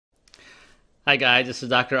Hi guys, this is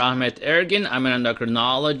Dr. Ahmed Ergin. I'm an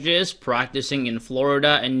endocrinologist practicing in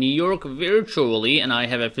Florida and New York virtually, and I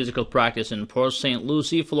have a physical practice in Port St.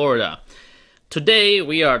 Lucie, Florida. Today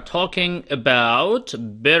we are talking about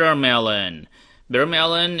bitter melon. Bitter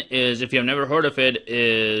melon is, if you've never heard of it,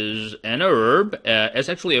 is an herb. It's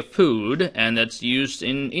actually a food, and that's used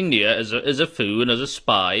in India as a food, as a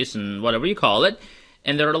spice, and whatever you call it.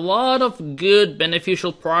 And there are a lot of good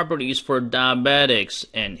beneficial properties for diabetics,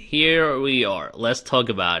 and here we are. Let's talk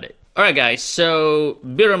about it. Alright guys, so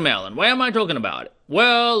bitter melon. Why am I talking about it?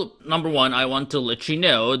 Well, number one, I want to let you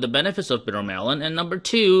know the benefits of bitter melon, and number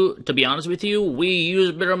two, to be honest with you, we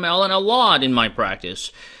use bitter melon a lot in my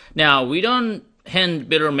practice. Now, we don't hand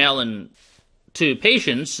bitter melon to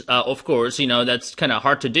patients, of course, that's kind of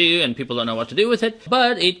hard to do and people don't know what to do with it,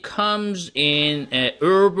 but it comes in a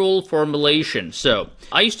herbal formulation. So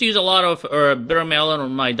I used to use a lot of bitter melon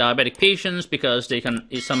on my diabetic patients because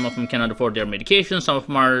some of them cannot afford their medication, some of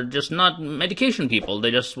them are just not medication people,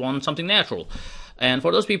 they just want something natural. And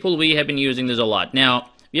for those people, we have been using this a lot.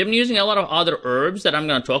 Now, we have been using a lot of other herbs that I'm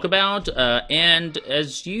going to talk about, and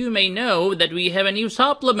as you may know, that we have a new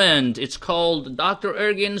supplement. It's called Dr.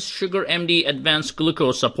 Ergin's Sugar MD Advanced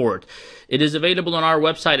Glucose Support. It is available on our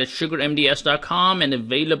website at sugarmds.com and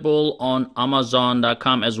available on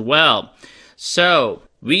amazon.com as well. So,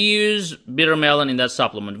 we use bitter melon in that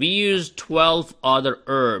supplement. We use 12 other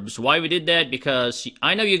herbs. Why we did that? Because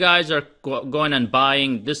I know you guys are going and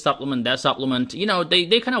buying this supplement, that supplement.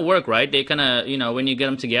 They kind of work, right? They kind of, when you get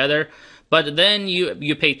them together. But then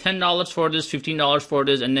you pay $10 for this, $15 for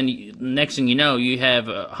this, and then next thing you know, you have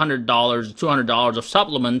 $100, $200 of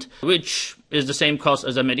supplement, which is the same cost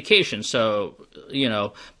as a medication. So,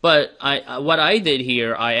 but what I did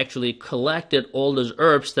here, I actually collected all those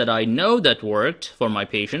herbs that I know that worked for my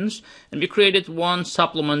patients, and we created one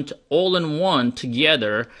supplement all in one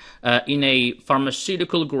together in a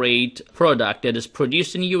pharmaceutical grade product that is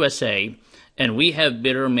produced in the USA, and we have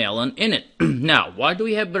bitter melon in it. Now, why do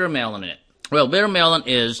we have bitter melon in it? Well, bitter melon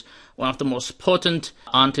is one of the most potent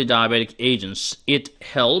anti-diabetic agents. It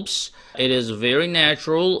helps. It is very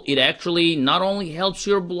natural. It actually not only helps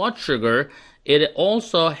your blood sugar, it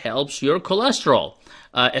also helps your cholesterol,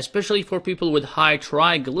 especially for people with high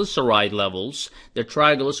triglyceride levels. Their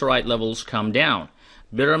triglyceride levels come down.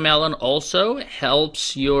 Bitter melon also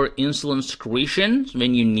helps your insulin secretion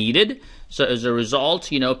when you need it. So as a result,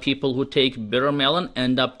 people who take bitter melon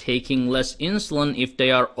end up taking less insulin if they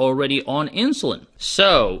are already on insulin.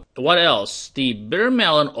 So, what else? The bitter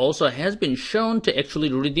melon also has been shown to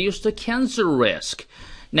actually reduce the cancer risk.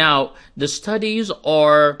 Now, the studies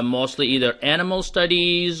are mostly either animal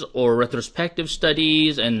studies or retrospective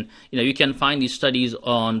studies, and you can find these studies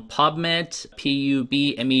on PubMed,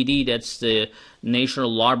 PubMed, that's the National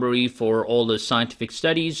Library for all the scientific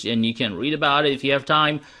studies, and you can read about it if you have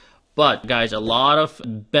time. But guys, a lot of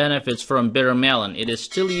benefits from bitter melon. It is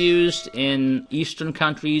still used in Eastern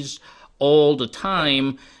countries all the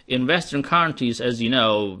time. In Western countries, as you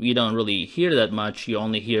know, you don't really hear that much. You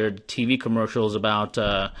only hear TV commercials about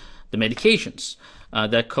the medications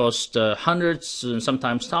that cost hundreds and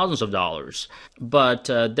sometimes thousands of dollars. But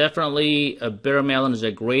definitely, bitter melon is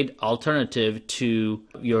a great alternative to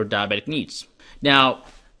your diabetic needs. Now,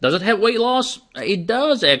 does it have weight loss? It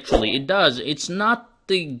does, actually. It does. It's not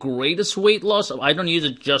the greatest weight loss. I don't use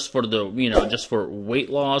it just for just for weight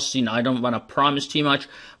loss. I don't want to promise too much,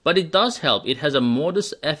 but it does help. It has a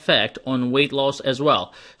modest effect on weight loss as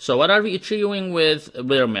well. So what are we achieving with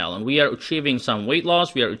bitter melon? We are achieving some weight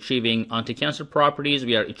loss. We are achieving anti-cancer properties.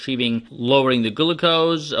 We are achieving lowering the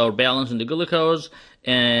glucose or balancing the glucose,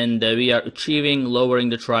 and we are achieving lowering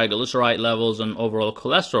the triglyceride levels and overall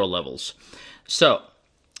cholesterol levels. So,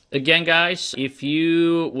 again, guys, if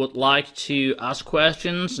you would like to ask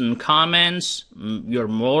questions and comments, you're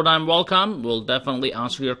more than welcome. We'll definitely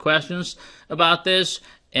answer your questions about this.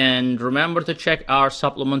 And remember to check our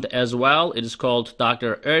supplement as well. It is called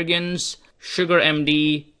Dr. Ergin's Sugar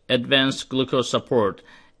MD Advanced Glucose Support.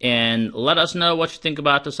 And let us know what you think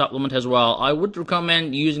about the supplement as well. I would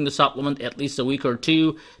recommend using the supplement at least a week or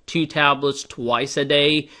two tablets twice a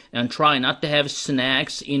day, and try not to have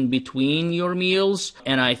snacks in between your meals.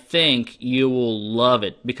 And I think you will love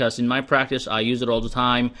it, because in my practice, I use it all the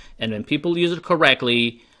time, and when people use it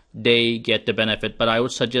correctly, they get the benefit. But I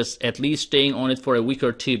would suggest at least staying on it for a week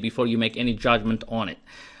or two before you make any judgment on it.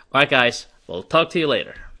 Alright guys, we'll talk to you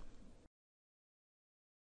later.